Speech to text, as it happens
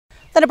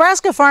The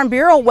Nebraska Farm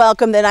Bureau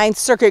welcomed the Ninth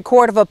Circuit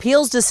Court of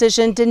Appeals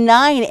decision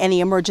denying any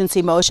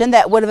emergency motion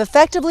that would have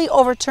effectively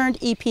overturned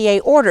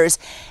EPA orders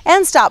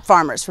and stopped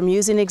farmers from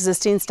using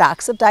existing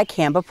stocks of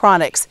dicamba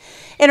products.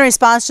 In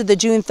response to the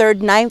June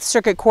 3rd Ninth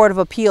Circuit Court of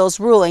Appeals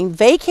ruling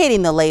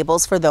vacating the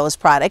labels for those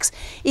products,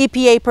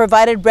 EPA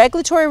provided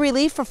regulatory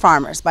relief for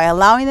farmers by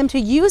allowing them to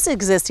use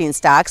existing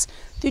stocks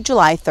through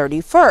July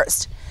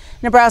 31st.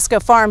 Nebraska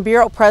Farm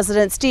Bureau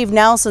President Steve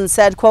Nelson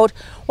said, quote,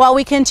 "While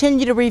we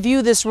continue to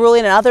review this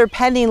ruling and other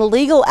pending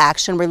legal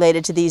action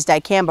related to these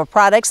dicamba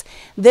products,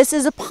 this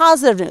is a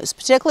positive news,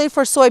 particularly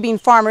for soybean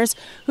farmers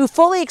who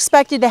fully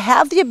expected to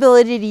have the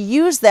ability to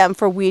use them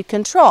for weed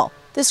control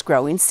this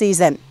growing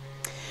season."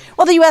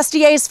 Well, the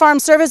USDA's Farm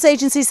Service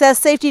Agency says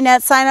safety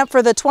net sign-up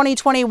for the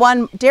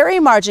 2021 dairy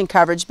margin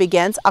coverage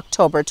begins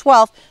October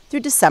 12th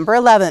through December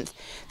 11th.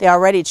 They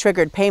already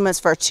triggered payments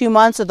for 2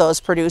 months of those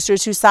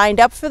producers who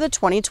signed up for the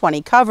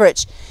 2020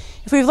 coverage.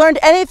 If we've learned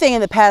anything in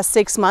the past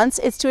 6 months,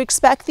 it's to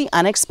expect the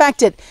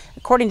unexpected,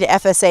 according to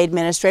FSA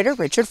Administrator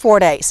Richard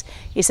Fordyce.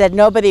 He said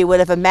nobody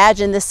would have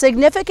imagined the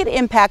significant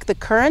impact the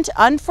current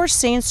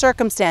unforeseen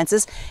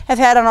circumstances have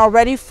had on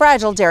already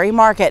fragile dairy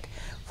market.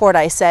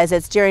 Fordyce says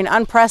it's during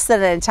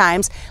unprecedented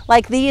times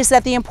like these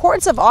that the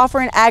importance of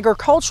offering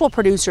agricultural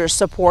producers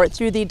support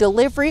through the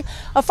delivery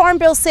of Farm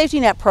Bill safety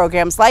net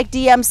programs like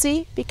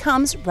DMC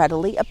becomes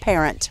readily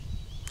apparent.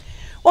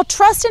 Well,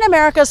 trust in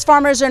America's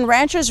farmers and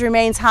ranchers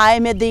remains high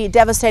amid the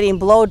devastating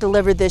blow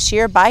delivered this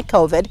year by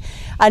COVID.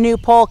 A new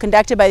poll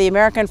conducted by the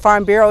American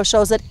Farm Bureau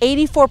shows that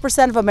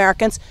 84% of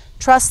Americans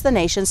trust the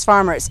nation's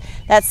farmers.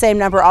 That same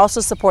number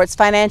also supports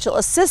financial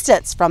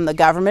assistance from the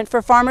government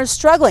for farmers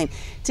struggling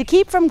to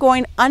keep from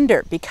going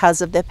under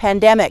because of the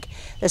pandemic.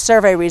 The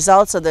survey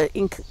results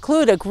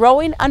include a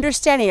growing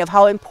understanding of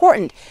how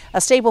important a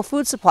stable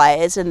food supply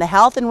is in the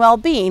health and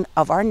well-being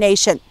of our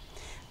nation.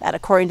 That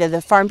according to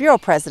the Farm Bureau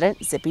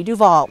President, Zippy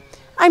Duvall.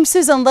 I'm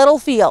Susan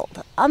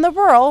Littlefield on the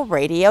Rural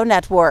Radio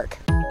Network.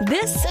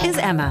 This is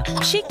Emma.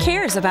 She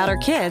cares about her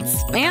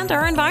kids and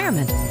our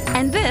environment.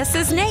 And this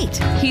is Nate.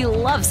 He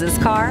loves his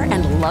car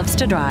and loves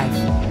to drive.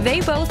 They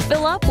both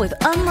fill up with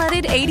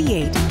unleaded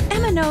 88.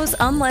 Emma knows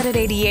unleaded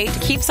 88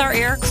 keeps our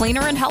air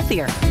cleaner and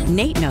healthier.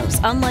 Nate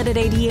knows unleaded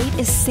 88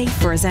 is safe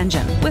for his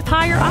engine with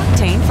higher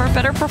octane for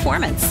better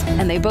performance.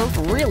 And they both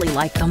really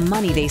like the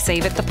money they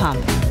save at the pump.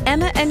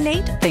 Emma and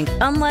Nate think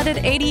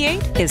unleaded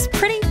 88 is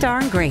pretty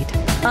darn great.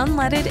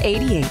 Unleaded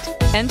 88.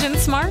 Engine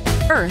smart,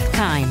 earth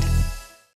kind.